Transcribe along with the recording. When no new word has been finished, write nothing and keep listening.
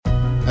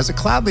As a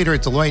cloud leader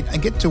at Deloitte, I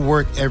get to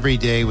work every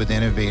day with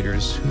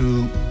innovators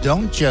who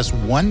don't just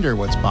wonder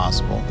what's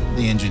possible,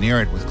 they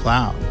engineer it with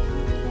cloud.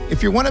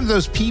 If you're one of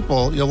those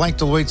people, you'll like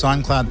Deloitte's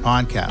On Cloud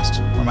podcast,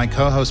 where my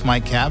co-host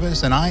Mike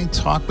Cavas and I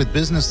talk with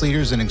business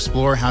leaders and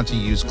explore how to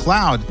use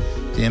cloud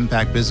to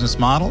impact business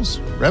models,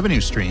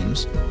 revenue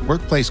streams,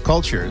 workplace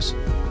cultures,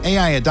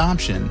 AI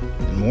adoption,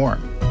 and more.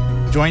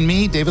 Join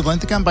me, David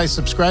Linthicum, by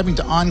subscribing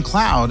to On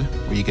Cloud,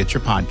 where you get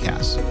your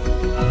podcasts.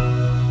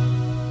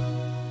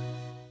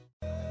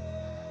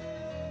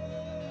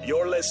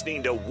 You're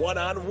listening to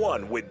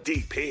One-on-One with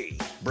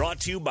DP, brought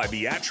to you by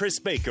Beatrice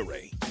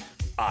Bakery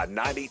on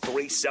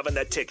 93.7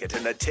 The Ticket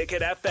and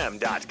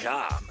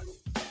theticketfm.com.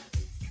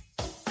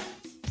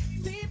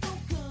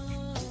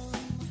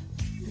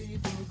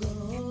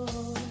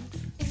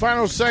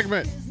 Final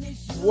segment,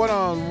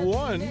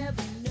 One-on-One.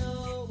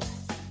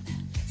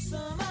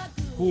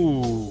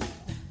 Ooh.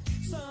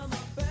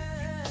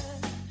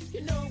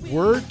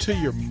 Word to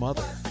your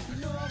mother.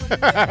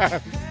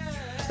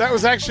 That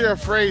was actually a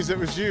phrase that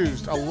was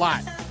used a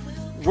lot.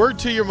 Word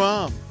to your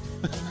mom.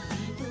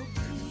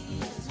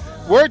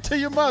 Word to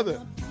your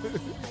mother.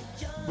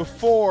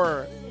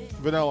 Before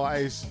Vanilla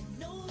Ice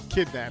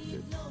kidnapped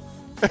it.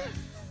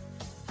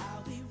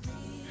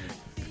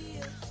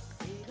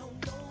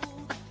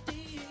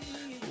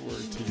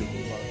 Word to your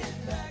mother.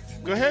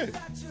 Go ahead.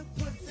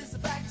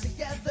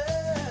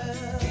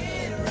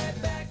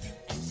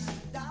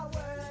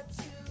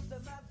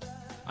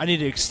 I need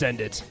to extend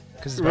it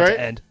because it's about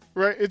to end.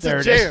 Right, it's there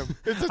a it jam. is.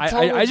 It's a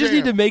total I just jam.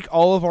 need to make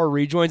all of our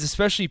rejoins,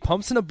 especially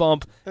Pumps and a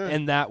Bump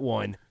and that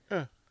one,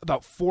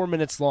 about 4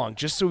 minutes long,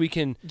 just so we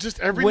can just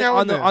every now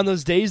and then on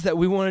those days that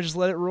we want to just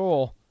let it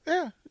roll.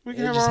 Yeah, we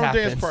can have our own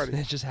dance party.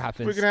 It just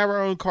happens. We can have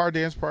our own car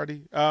dance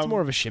party. It's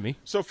more of a shimmy.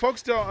 So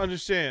folks don't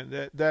understand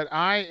that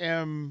I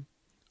am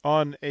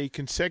on a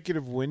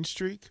consecutive win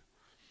streak.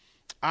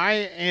 I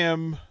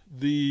am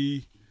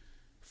the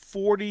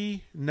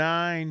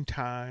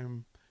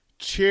 49-time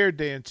chair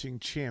dancing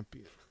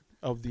champion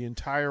of the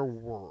entire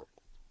world.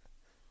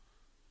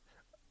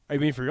 Are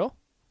you being for real?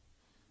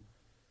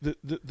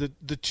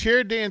 The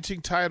chair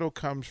dancing title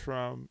comes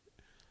from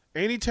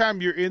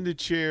anytime you're in the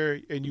chair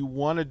and you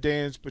want to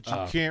dance but you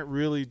can't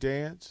really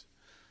dance.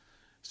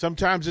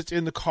 Sometimes it's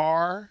in the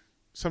car.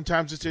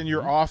 Sometimes it's in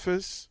your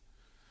office.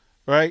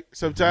 Right?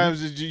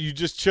 Sometimes you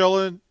just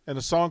chilling and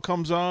a song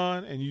comes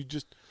on and you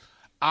just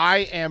 – I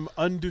am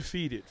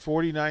undefeated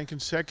 49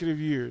 consecutive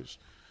years.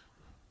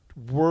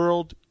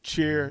 World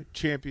chair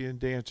champion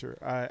dancer.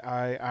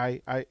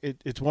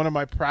 It's one of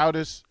my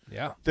proudest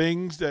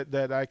things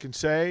that I can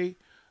say,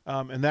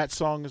 and that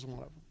song is one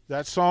of them.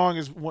 That song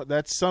is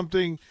that's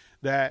something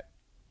that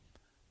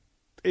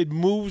it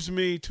moves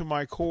me to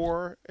my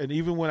core, and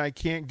even when I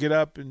can't get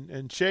up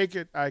and shake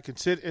it, I can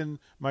sit in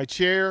my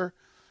chair,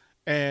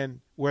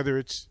 and whether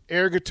it's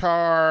air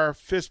guitar,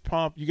 fist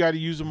pump, you got to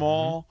use them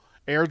all.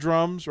 Air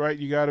drums, right?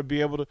 You got to be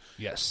able to.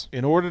 Yes.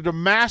 In order to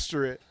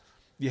master it,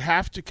 you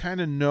have to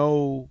kind of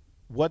know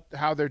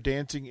how they're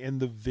dancing in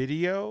the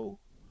video.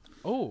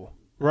 Oh.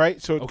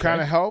 Right? So it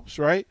kind of helps,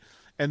 right?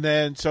 And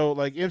then, so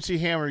like MC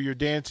Hammer, you're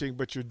dancing,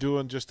 but you're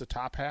doing just the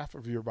top half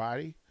of your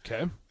body.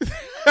 Okay.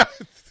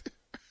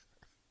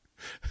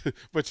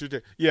 But you're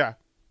yeah.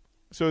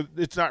 So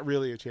it's not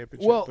really a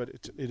championship, but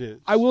it is.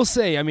 I will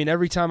say, I mean,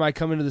 every time I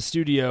come into the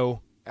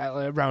studio at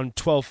around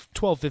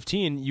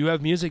 12:15, you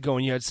have music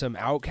going. You had some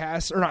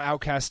Outcast, or not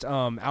Outcast,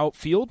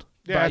 Outfield.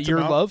 Yeah, Your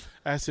Love.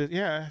 I said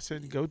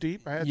go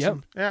deep. I had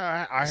some.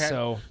 Yeah, I had.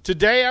 So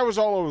today I was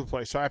all over the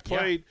place. So I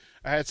played.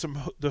 I had some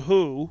The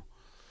Who.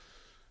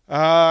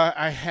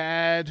 I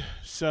had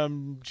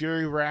some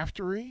Jerry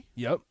Raftery.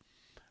 Yep.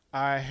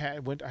 I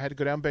had to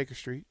go down Baker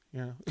Street.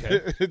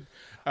 Okay.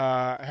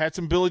 I had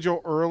some Billy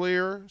Joel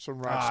earlier.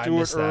 Some Rod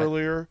Stewart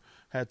earlier.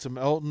 Had some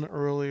Elton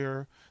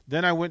earlier.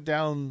 Then I went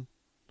down.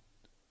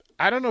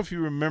 I don't know if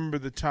you remember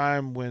the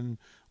time when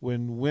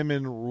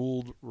women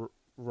ruled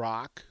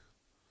rock.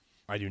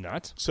 I do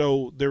not.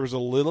 So there was a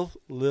Lilith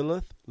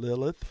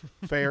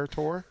Fair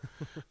tour,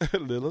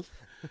 Lilith,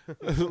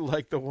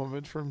 like the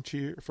woman from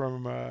Frasier,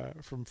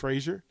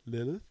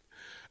 Lilith.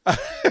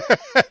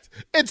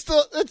 It's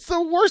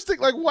the worst thing.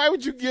 Like, why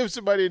would you give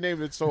somebody a name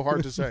that's so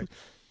hard to say?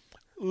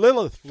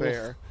 Lilith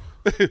Fair.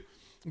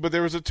 But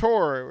there was a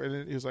tour, and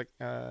it was like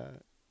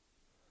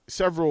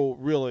several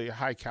really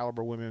high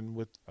caliber women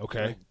with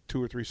like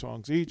 2 or 3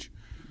 songs each.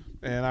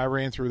 And I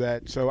ran through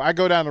that. So I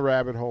go down the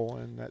rabbit hole.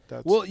 And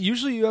that's well,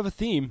 usually you have a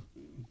theme,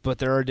 but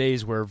there are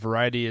days where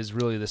variety is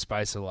really the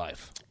spice of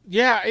life.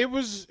 Yeah, it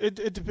was.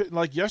 It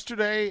like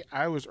yesterday,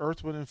 I was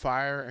Earth, Wind, and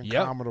Fire and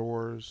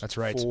Commodores. That's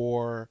right.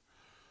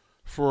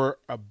 For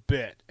a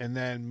bit. And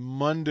then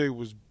Monday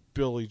was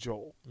Billy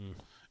Joel.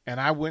 And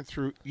I went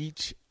through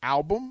each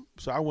album.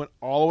 So I went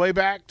all the way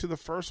back to the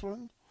first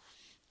one.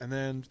 And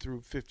then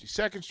through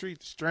 52nd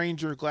Street, The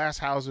Stranger, Glass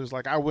Houses.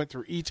 Like, I went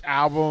through each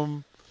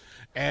album.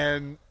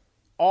 And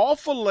All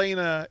for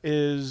Lena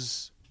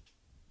is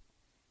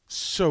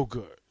so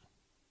good.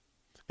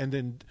 And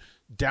then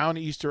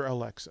Downeaster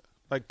Alexa.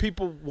 Like,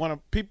 people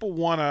want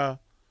to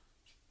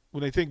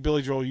when they think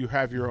Billy Joel, you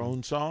have your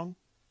own song.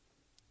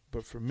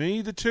 But for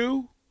me, the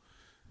two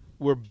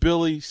were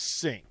Billy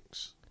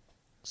sings.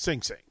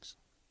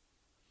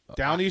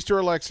 Down Easter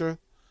Alexa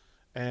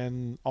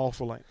and All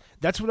for Lane.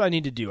 That's what I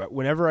need to do.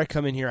 Whenever I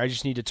come in here, I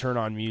just need to turn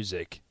on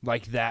music,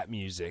 like that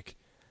music.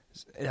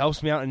 It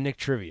helps me out in Nick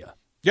Trivia.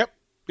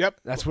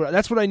 Yep. That's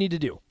what I need to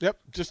do. Yep.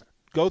 Just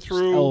go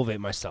through. Just elevate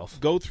myself.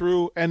 Go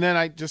through, and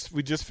then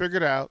we just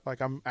figured out,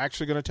 like, I'm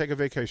actually going to take a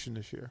vacation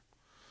this year.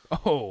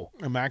 Oh.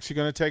 I'm actually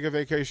going to take a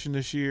vacation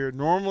this year.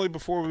 Normally,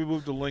 before we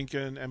moved to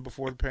Lincoln and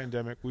before the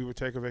pandemic, we would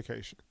take a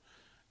vacation.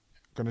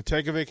 Going to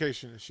take a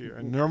vacation this year.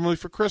 And normally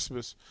for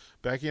Christmas,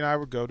 Becky and I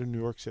would go to New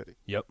York City.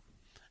 Yep.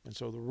 And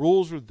so the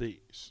rules were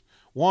these.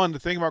 One, the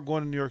thing about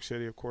going to New York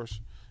City, of course,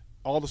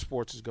 all the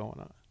sports is going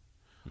on.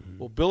 Mm-hmm.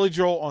 Well, Billy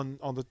Joel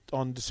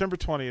on December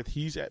 20th,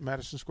 he's at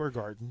Madison Square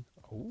Garden.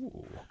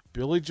 Ooh.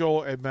 Billy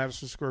Joel at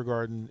Madison Square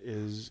Garden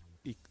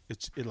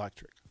it's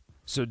electric.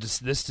 So this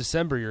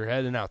December, you're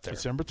heading out there.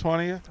 December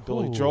 20th,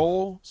 Billy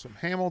Joel, some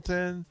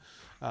Hamilton,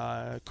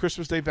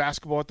 Christmas Day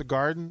basketball at the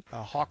Garden,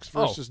 Hawks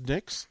versus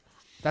Knicks.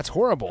 That's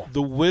horrible.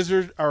 The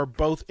Wizards are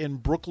both in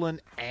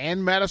Brooklyn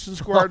and Madison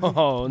Square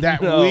Garden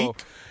that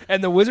week.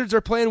 And the Wizards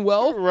are playing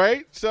well?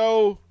 Right?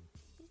 So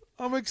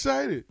I'm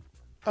excited.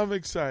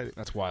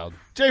 That's wild.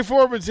 Jay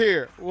Foreman's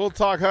here. We'll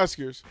talk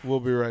Huskers. We'll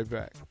be right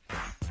back.